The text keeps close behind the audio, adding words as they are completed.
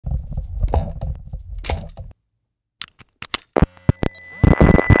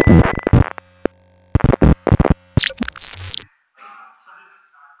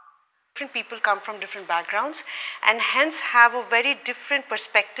different people come from different backgrounds and hence have a very different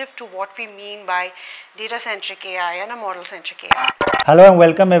perspective to what we mean by data-centric AI and a model-centric AI. Hello and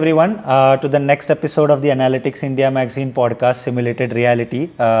welcome everyone to the next episode of the Analytics India Magazine podcast Simulated Reality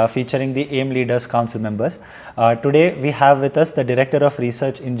featuring the AIM Leaders Council members. Today we have with us the Director of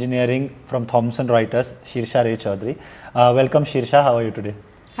Research Engineering from Thomson Reuters, Shirsha Ray Chaudhuri. Welcome Shirsha, how are you today?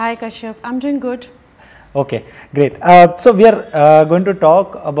 Hi Kashyap, I'm doing good. Okay, great. So we are going to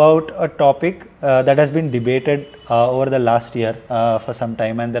talk about a topic that has been debated over the last year for some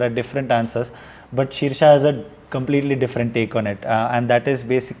time, and there are different answers, but Shirsha has a completely different take on it, and that is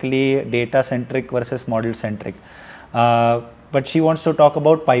basically data centric versus model centric. But she wants to talk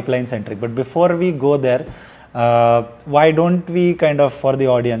about pipeline centric. But before we go there, why don't we kind of, for the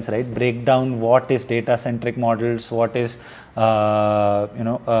audience, right, break down what is data centric models, what is data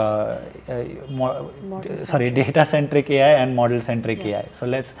centric AI and model centric AI. So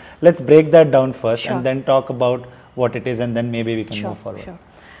let's break that down first, and then talk about what it is, and then maybe we can move forward. Sure.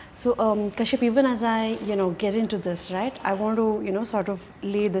 So Kashyap, even as I get into this, right, I want to sort of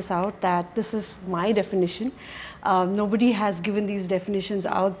lay this out that this is my definition. Nobody has given these definitions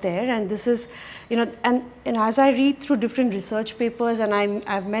out there, and this is and as I read through different research papers, and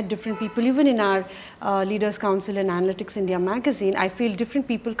I've met different people even in our Leaders Council and Analytics India magazine, I feel different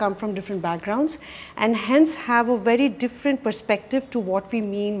people come from different backgrounds and hence have a very different perspective to what we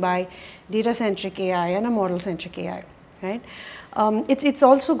mean by data-centric AI and a model-centric AI, right? It's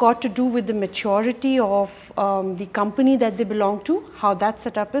also got to do with the maturity of the company that they belong to, how that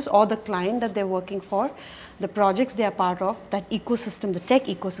setup is, or the client that they're working for, the projects they are part of, that ecosystem, the tech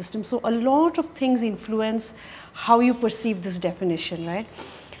ecosystem. So a lot of things influence how you perceive this definition, right?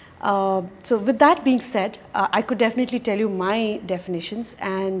 So with that being said, I could definitely tell you my definitions,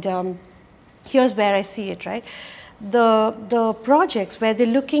 and here's where I see it, right? The projects where they're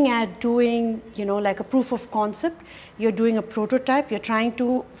looking at doing, like a proof of concept, you're doing a prototype, you're trying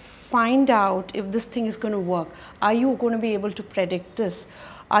to find out if this thing is going to work. Are you going to be able to predict this?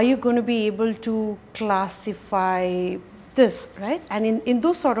 Are you going to be able to classify this, right? And in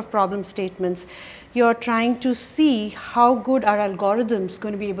those sort of problem statements, you're trying to see how good are algorithms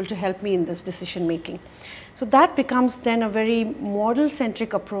going to be able to help me in this decision making. So that becomes then a very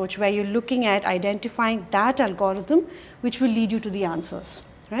model-centric approach where you're looking at identifying that algorithm which will lead you to the answers,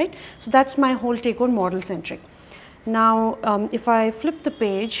 right? So that's my whole take on model-centric. Now, if I flip the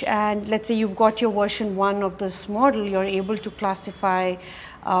page and let's say you've got your version 1 of this model, you're able to classify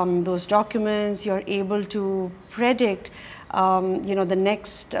those documents, you're able to predict the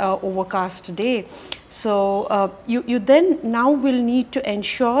next overcast day. So you then now will need to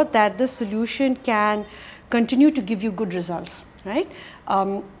ensure that this solution can continue to give you good results, right?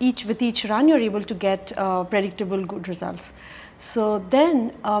 With each run you're able to get predictable good results. So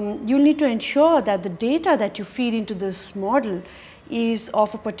then you'll need to ensure that the data that you feed into this model is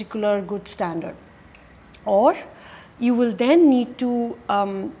of a particular good standard, or you will then need to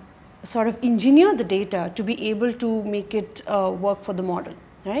sort of engineer the data to be able to make it work for the model,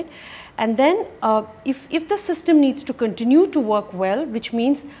 right? And then if the system needs to continue to work well, which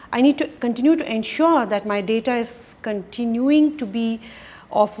means I need to continue to ensure that my data is continuing to be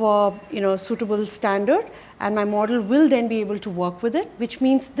of a suitable standard, and my model will then be able to work with it, which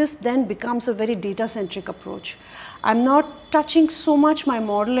means this then becomes a very data-centric approach. I'm not touching so much my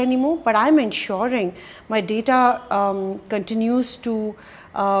model anymore, but I'm ensuring my data continues to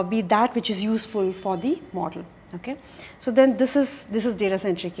be that which is useful for the model. Okay, so then this is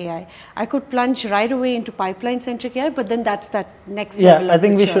data-centric AI. I could plunge right away into pipeline-centric AI, but then that's that next level. Yeah, I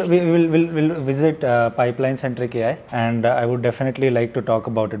think we'll visit pipeline-centric AI, and I would definitely like to talk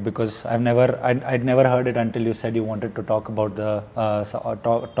about it because I'd never heard it until you said you wanted to talk about the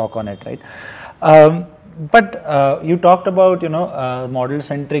talk on it, right? But you talked about model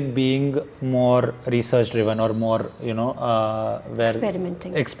centric being more research driven or more where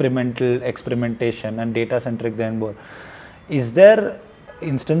experimentation, and data centric then more. Is there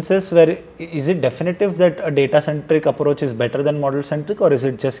instances where is it definitive that a data centric approach is better than model centric, or is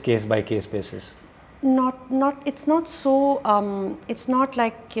it just case by case basis? It's not so it's not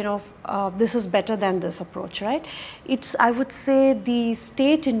like this is better than this approach, right? It's, I would say, the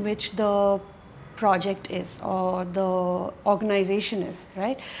state in which the project is or the organization is,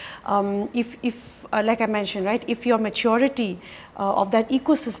 right? If like I mentioned, right, if your maturity of that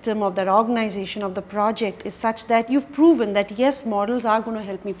ecosystem, of that organization, of the project is such that you've proven that yes, models are going to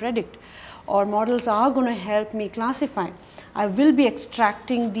help me predict, or models are going to help me classify. I will be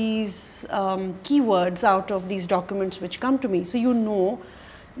extracting these keywords out of these documents which come to me. So you know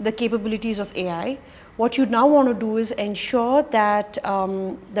the capabilities of AI. What you now want to do is ensure that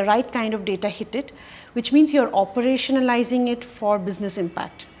the right kind of data hit it, which means you're operationalizing it for business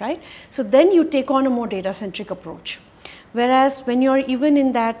impact, right? So then you take on a more data centric approach. Whereas when you're even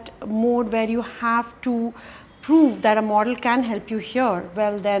in that mode where you have to prove that a model can help you here,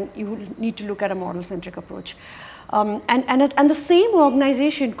 well, then you need to look at a model centric approach. And the same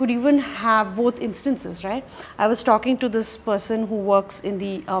organization could even have both instances, right? I was talking to this person who works in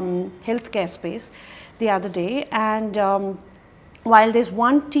the healthcare space the other day, and while there's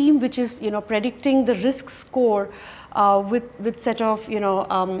one team which is predicting the risk score with set of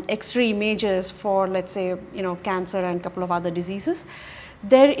X-ray images for, let's say, cancer and a couple of other diseases,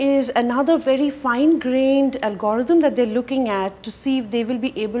 there is another very fine-grained algorithm that they're looking at to see if they will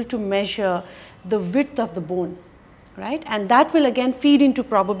be able to measure the width of the bone, right? And that will again feed into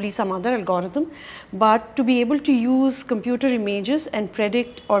probably some other algorithm, but to be able to use computer images and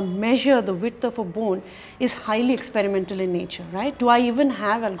predict or measure the width of a bone is highly experimental in nature, right? Do I even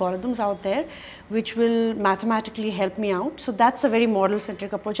have algorithms out there which will mathematically help me out? So that's a very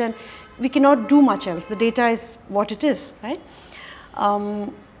model-centric approach, and we cannot do much else. The data is what it is, right?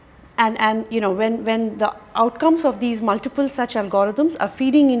 And when the outcomes of these multiple such algorithms are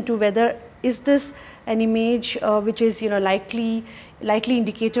feeding into whether is this an image which is likely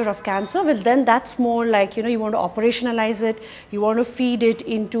indicator of cancer, well then that's more like you want to operationalize it, you want to feed it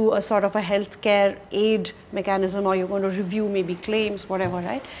into a sort of a healthcare aid mechanism, or you're going to review maybe claims, whatever,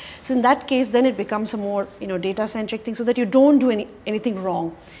 right? So in that case then it becomes a more data centric thing, so that you don't do anything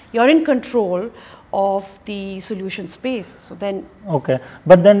wrong, you're in control of the solution space. So then okay,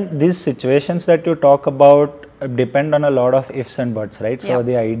 but then these situations that you talk about depend on a lot of ifs and buts, right? So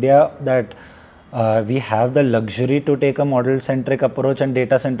the idea that we have the luxury to take a model centric approach and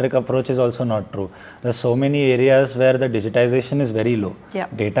data centric approach is also not true. There's so many areas where the digitization is very low,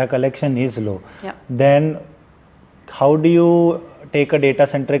 data collection is low. Then how do you take a data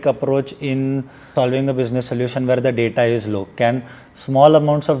centric approach in solving a business solution where the data is low? Can small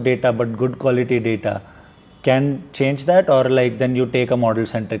amounts of data but good quality data can change that, or like then you take a model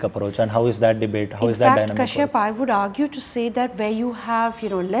centric approach, and how is that debate, how is that dynamic? In fact, Kashyap, I would argue to say that where you have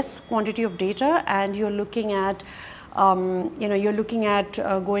less quantity of data and you're looking at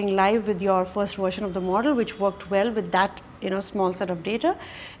going live with your first version of the model which worked well with that small set of data,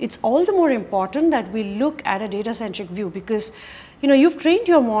 it's all the more important that we look at a data centric view, because you've trained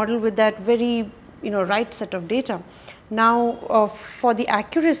your model with that very right set of data. Now for the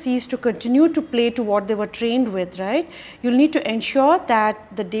accuracies to continue to play to what they were trained with, right, you'll need to ensure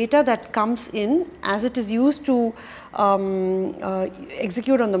that the data that comes in as it is used to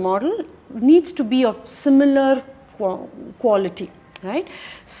execute on the model needs to be of similar quality, right?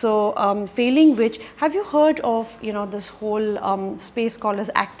 So failing which, have you heard of this whole space called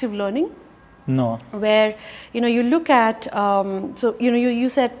as active learning? No. Where you look at so you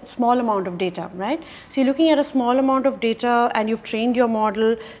said small amount of data, right? So you're looking at a small amount of data and you've trained your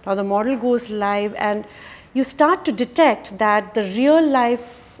model. Now the model goes live and you start to detect that the real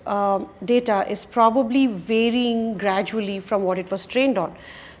life data is probably varying gradually from what it was trained on.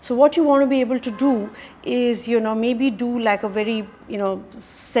 So what you want to be able to do is maybe do like a very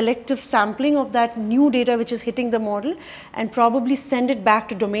selective sampling of that new data which is hitting the model, and probably send it back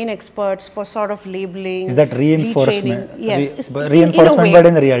to domain experts for sort of labeling. Is that reinforcement? Retraining. Yes, reinforcement, but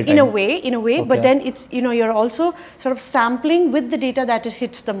in the real time. In a way, okay. But then it's you're also sort of sampling with the data that it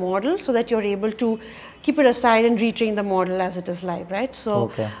hits the model, so that you're able to keep it aside and retrain the model as it is live, right?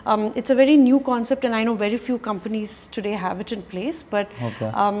 So okay. It's a very new concept, and I know very few companies today have it in place, but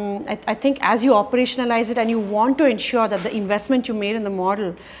okay. I think as you operationalize it and you want to ensure that the investment you made in the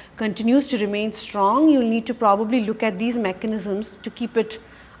model continues to remain strong, you'll need to probably look at these mechanisms to keep it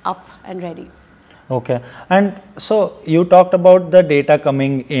up and ready. Okay, and so you talked about the data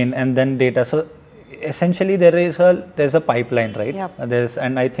coming in and then data. So essentially there's a pipeline, right? Yep.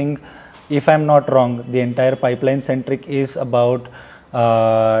 And I think, if I'm not wrong, the entire pipeline centric is about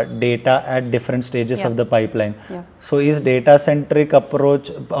data at different stages of the pipeline. So is data centric approach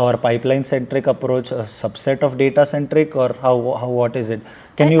or pipeline centric approach a subset of data centric, or what is it?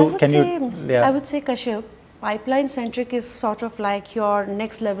 I would say, Kashyap, pipeline centric is sort of like your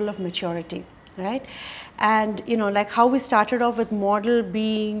next level of maturity, right? And like how we started off with model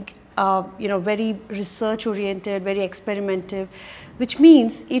being very research oriented, very experimentative, which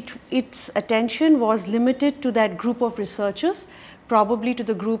means its attention was limited to that group of researchers, probably to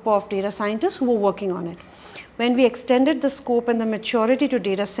the group of data scientists who were working on it. When we extended the scope and the maturity to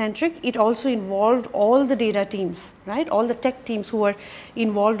data centric, it also involved all the data teams, right? All the tech teams who were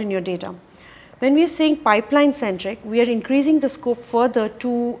involved in your data. When we are saying pipeline centric, we are increasing the scope further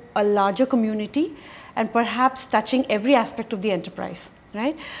to a larger community, and perhaps touching every aspect of the enterprise,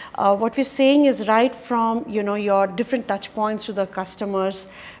 right? What we're saying is right from, you know, your different touch points to the customers,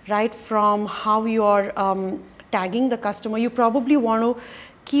 right from how you're tagging the customer. You probably want to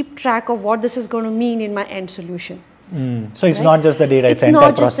keep track of what this is going to mean in my end solution. So it's not just the data, it's entire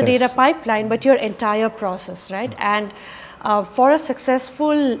not just process. the data pipeline, but your entire process, right? And for a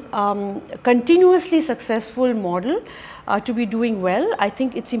successful, continuously successful model to be doing well, I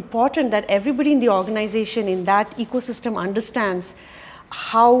think it's important that everybody in the organization, in that ecosystem, understands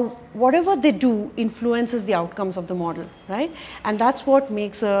how whatever they do influences the outcomes of the model, right? And that's what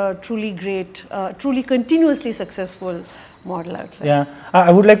makes a truly great, truly continuously successful model, I would say. Yeah,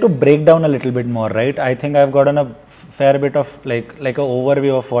 I would like to break down a little bit more, right? I think I've gotten a fair bit of like an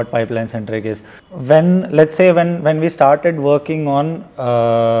overview of what pipeline centric is. When, let's say, when we started working on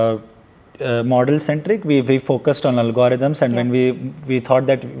model centric, we focused on algorithms, and when we thought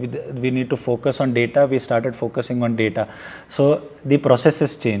that we need to focus on data, we started focusing on data. So the process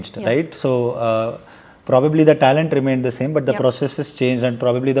has changed, right? So probably the talent remained the same, but the process has changed, and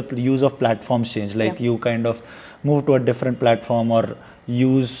probably the use of platforms changed. Like you kind of move to a different platform or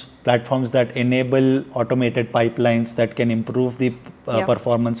use platforms that enable automated pipelines that can improve the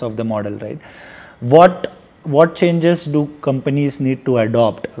performance of the model, right? What changes do companies need to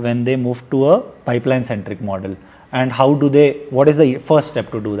adopt when they move to a pipeline centric model, and how do they, what is the first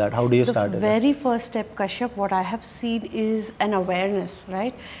step to do that? How do you start? The very first step, Kashyap, what I have seen is an awareness,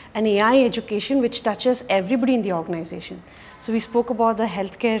 right? An AI education which touches everybody in the organization. So we spoke about the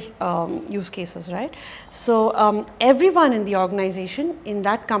healthcare use cases, right? So everyone in the organization, in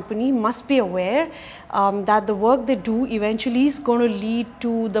that company, must be aware that the work they do eventually is going to lead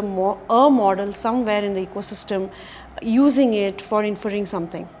to the a model somewhere in the ecosystem using it for inferring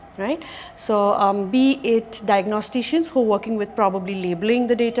something, right? So be it diagnosticians who are working with probably labeling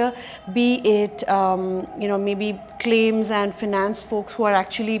the data, be it you know, maybe claims and finance folks who are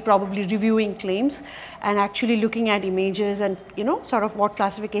actually probably reviewing claims and actually looking at images and, you know, sort of what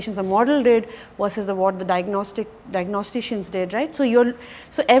classifications a model did versus what the diagnosticians did, right? So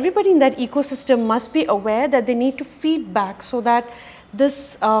so everybody in that ecosystem must be aware that they need to feed back so that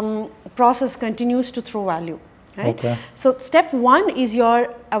this process continues to throw value. Right? Okay. So step one is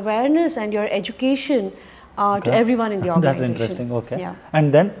your awareness and your education to everyone in the organization. That's interesting. Okay. Yeah.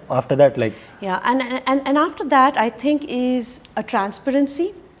 And then after that, like. Yeah, and after that, I think is a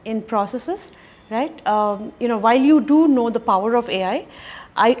transparency in processes, right? You know, while you do know the power of AI,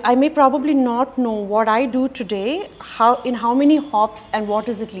 I may probably not know what I do today, in how many hops and what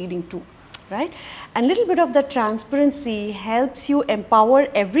is it leading to, right? And little bit of that transparency helps you empower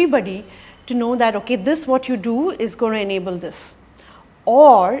everybody to know that, okay, this what you do is going to enable this,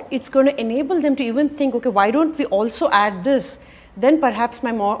 or it's going to enable them to even think, okay, why don't we also add this, then perhaps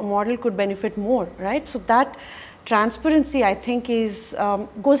my model could benefit more, right? So that transparency, I think, is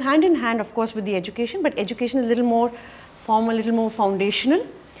goes hand in hand, of course, with the education, but education is a little more formal, a little more foundational,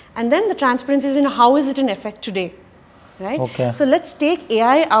 and then the transparency is in how is it in effect today, right? Okay. So let's take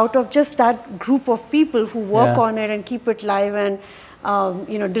AI out of just that group of people who work on it and keep it live and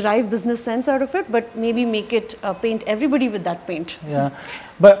you know, derive business sense out of it, but maybe make it paint everybody with that paint. Yeah,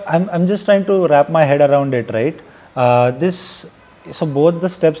 but I'm just trying to wrap my head around it, right? So both the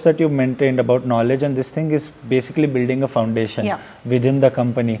steps that you maintained about knowledge and this thing is basically building a foundation within the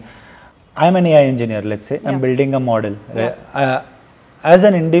company. I'm an AI engineer, let's say, I'm building a model. Right? As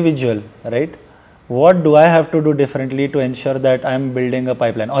an individual, right? What do I have to do differently to ensure that I'm building a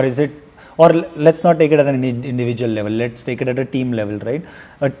pipeline, or is it? Or let's not take it at an individual level, let's take it at a team level, right?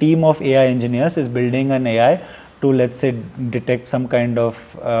 A team of AI engineers is building an AI to, let's say, detect some kind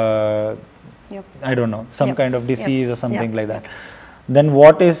of, I don't know, some kind of disease or something like that. Then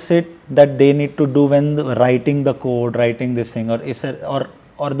what is it that they need to do when writing the code, writing this thing, or is it,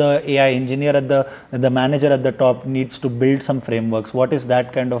 or the AI engineer at the manager at the top needs to build some frameworks? What is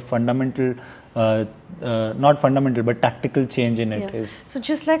that kind of fundamental not fundamental but tactical change in it is? So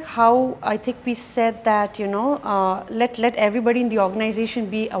just like how I think we said that, you know, let everybody in the organization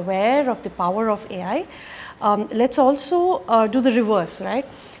be aware of the power of AI, let's also do the reverse, right?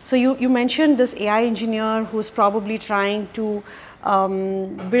 So you mentioned this AI engineer who's probably trying to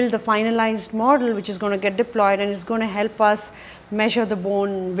build the finalized model which is going to get deployed and is going to help us measure the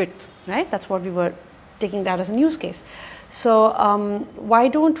bone width, right? That's what we were taking that as a use case. So why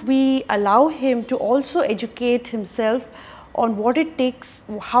don't we allow him to also educate himself on what it takes,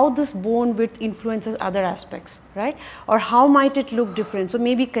 how this bone width influences other aspects, right? Or how might it look different? So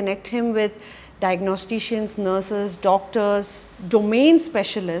maybe connect him with diagnosticians, nurses, doctors, domain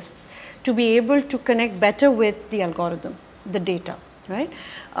specialists to be able to connect better with the algorithm, the data, right?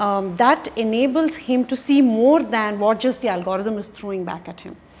 That enables him to see more than what just the algorithm is throwing back at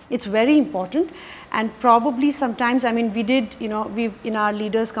him. It's very important, and probably sometimes, I mean, we did, we've in our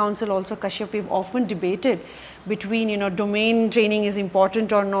leaders council also, Kashyap, we've often debated between, domain training is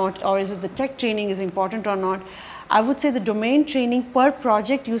important or not, or is it the tech training is important or not. I would say the domain training per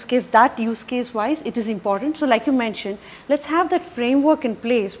project use case, that use case wise, it is important. So like you mentioned, let's have that framework in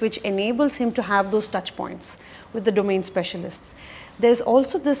place which enables him to have those touch points with the domain specialists. There's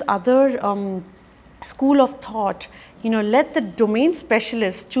also this other school of thought, let the domain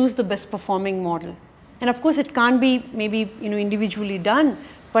specialist choose the best performing model. And of course, it can't be maybe, individually done,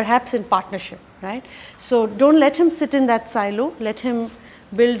 perhaps in partnership, right? So don't let him sit in that silo, let him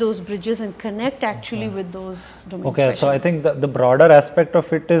build those bridges and connect actually with those domain specialists. So I think the broader aspect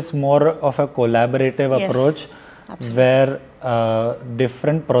of it is more of a collaborative approach, where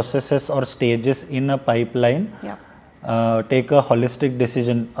different processes or stages in a pipeline take a holistic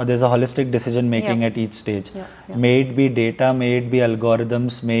decision, or there's a holistic decision making at each stage. May it be data, may it be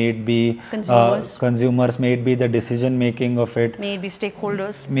algorithms, may it be consumers, may it be the decision making of it. May it be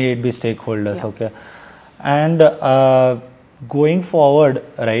stakeholders. May it be stakeholders, okay. And going forward,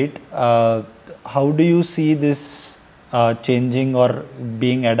 right, how do you see this changing or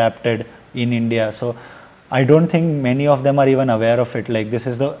being adapted in India? So I don't think many of them are even aware of it. Like, this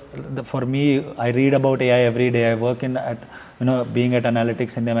is the for me, I read about AI every day. I work in at, being at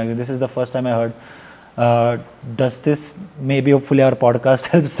Analytics India magazine. This is the first time I heard. Does this, maybe hopefully our podcast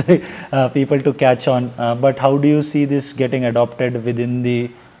helps people to catch on, but how do you see this getting adopted within the,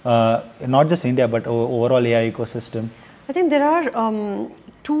 not just India, but overall AI ecosystem? I think there are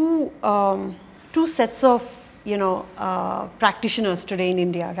two sets of practitioners today in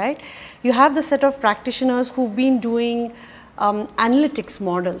India, right? You have the set of practitioners who've been doing analytics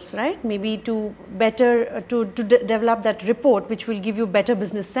models, right? Maybe to develop that report which will give you better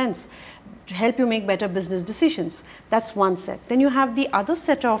business sense, to help you make better business decisions. That's one set. Then you have the other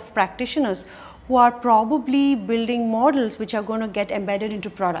set of practitioners who are probably building models which are going to get embedded into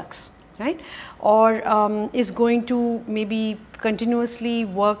products, right? Or is going to maybe continuously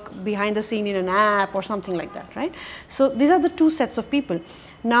work behind the scene in an app or something like that, right? So these are the two sets of people.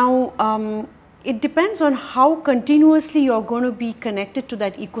 Now, it depends on how continuously you're going to be connected to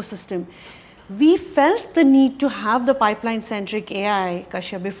that ecosystem. We felt the need to have the pipeline centric AI,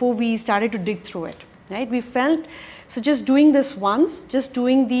 Kashyap, before we started to dig through it, right? We felt, so just doing this once, just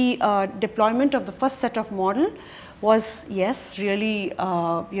doing the deployment of the first set of model was, yes, really,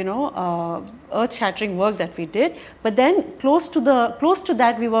 earth-shattering work that we did. But then close to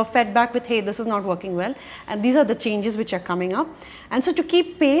that, we were fed back with, hey, this is not working well, and these are the changes which are coming up. And so to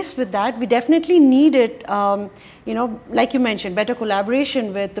keep pace with that, we definitely needed, like you mentioned, better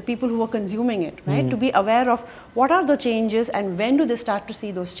collaboration with the people who are consuming it, right? To be aware of what are the changes and when do they start to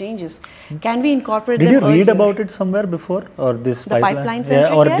see those changes. Can we incorporate them earlier? Did you read about it somewhere before, or this pipeline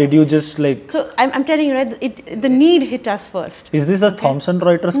centric? Or did you just like? So I'm telling you, right? The need hit us first. Is this a Thomson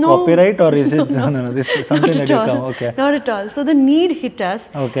Reuters copyright, or is it no? This is something that you come. Okay. Not at all. So the need hit us.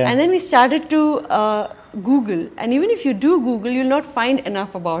 Okay. And then we started to Google, and even if you do Google, you'll not find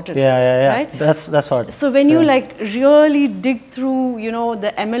enough about it. Yeah. Right? That's what. So when you like really dig through,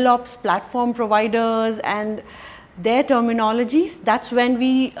 the MLOps platform providers and their terminologies, that's when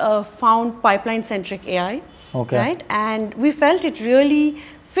we found pipeline centric AI. Okay. Right? And we felt it really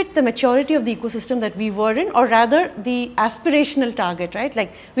fit the maturity of the ecosystem that we were in, or rather the aspirational target, right?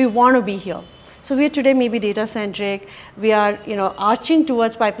 Like, we want to be here. So we are today maybe data centric, we are arching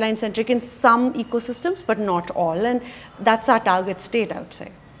towards pipeline centric in some ecosystems, but not all, and that's our target state, I would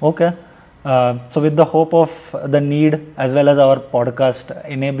say. Okay. So with the hope of the need, as well as our podcast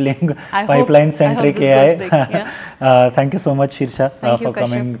enabling pipeline centric AI, thank you so much, Shirsha, for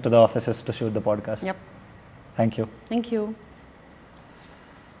coming to the offices to shoot the podcast. Yep. Thank you. Thank you.